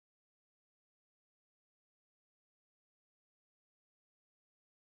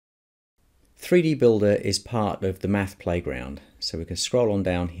3D Builder is part of the Math Playground. So we can scroll on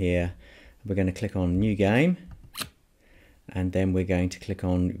down here. We're going to click on New Game, and then we're going to click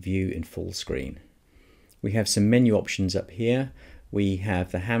on View in Full Screen. We have some menu options up here. We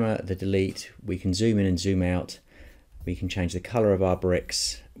have the hammer, the delete. We can zoom in and zoom out. We can change the color of our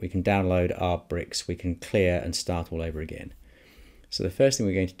bricks. We can download our bricks. We can clear and start all over again. So the first thing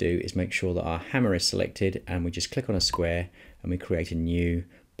we're going to do is make sure that our hammer is selected, and we just click on a square and we create a new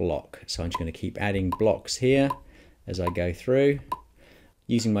block. So I'm just going to keep adding blocks here as I go through.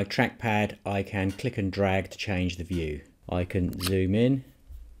 Using my trackpad, I can click and drag to change the view. I can zoom in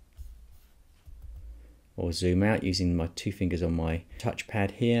or zoom out using my 2 fingers on my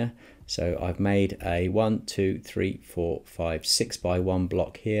touchpad here. So I've made a 1, 2, 3, 4, 5, 6 by 1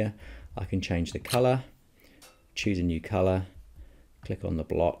 block here. I can change the color, choose a new color, click on the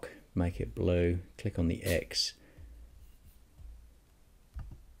block, make it blue, click on the X,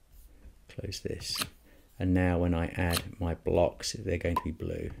 close this, and now when I add my blocks, they're going to be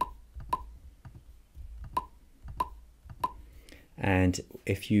blue. And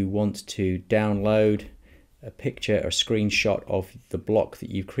if you want to download a picture or a screenshot of the block that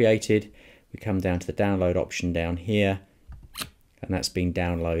you've created, we come down to the download option down here, and that's been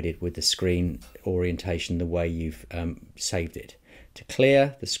downloaded with the screen orientation the way you've saved it. To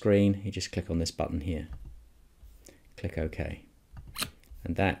clear the screen, you just click on this button here. Click OK.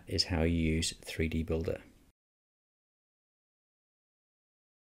 And that is how you use 3D Builder.